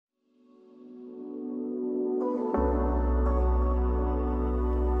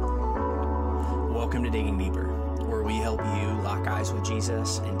Welcome to Digging Deeper, where we help you lock eyes with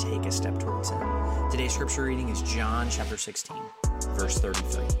Jesus and take a step towards Him. Today's scripture reading is John chapter 16, verse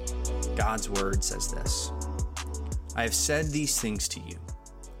 33. God's word says this: I have said these things to you,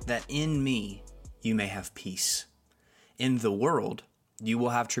 that in me you may have peace. In the world you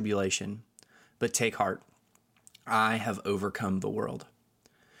will have tribulation, but take heart, I have overcome the world.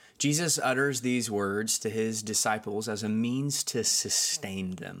 Jesus utters these words to His disciples as a means to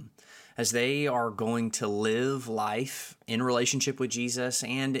sustain them, as they are going to live life in relationship with Jesus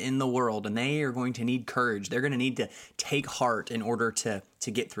and in the world, and they are going to need courage. They're going to need to take heart in order to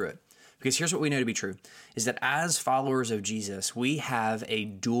get through it. Because here's what we know to be true, is that as followers of Jesus, we have a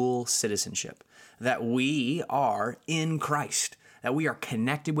dual citizenship, that we are in Christ, that we are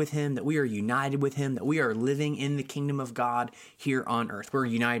connected with Him, that we are united with Him, that we are living in the kingdom of God here on earth. We're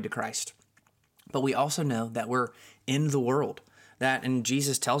united to Christ. But we also know that we're in the world, and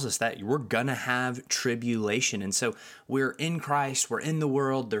Jesus tells us that we're going to have tribulation. And so we're in Christ, we're in the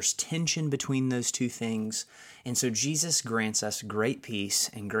world, there's tension between those two things. And so Jesus grants us great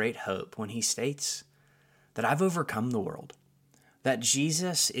peace and great hope when He states that I've overcome the world, that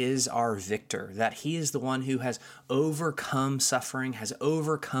Jesus is our victor, that He is the one who has overcome suffering, has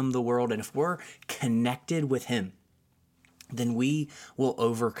overcome the world. And if we're connected with Him, then we will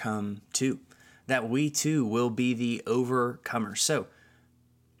overcome too, that we too will be the overcomers. So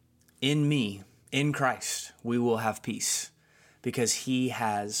in me, in Christ, we will have peace because He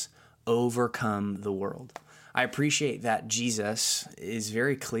has overcome the world. I appreciate that Jesus is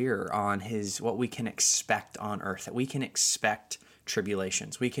very clear on what we can expect on earth, that we can expect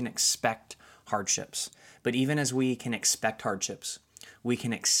tribulations, we can expect hardships. But even as we can expect hardships, we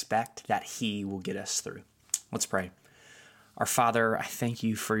can expect that He will get us through. Let's pray. Our Father, I thank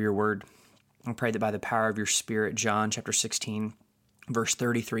You for Your word. I pray that by the power of Your Spirit, John chapter 16, verse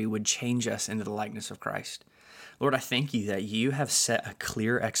 33 would change us into the likeness of Christ. Lord, I thank You that You have set a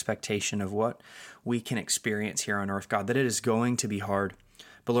clear expectation of what we can experience here on earth, God, that it is going to be hard.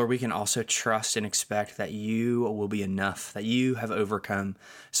 But Lord, we can also trust and expect that You will be enough, that You have overcome.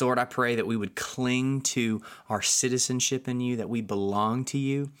 So Lord, I pray that we would cling to our citizenship in You, that we belong to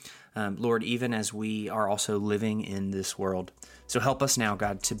You, Lord, even as we are also living in this world. So help us now,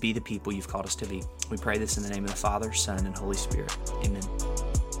 God, to be the people You've called us to be. We pray this in the name of the Father, Son, and Holy Spirit. Amen.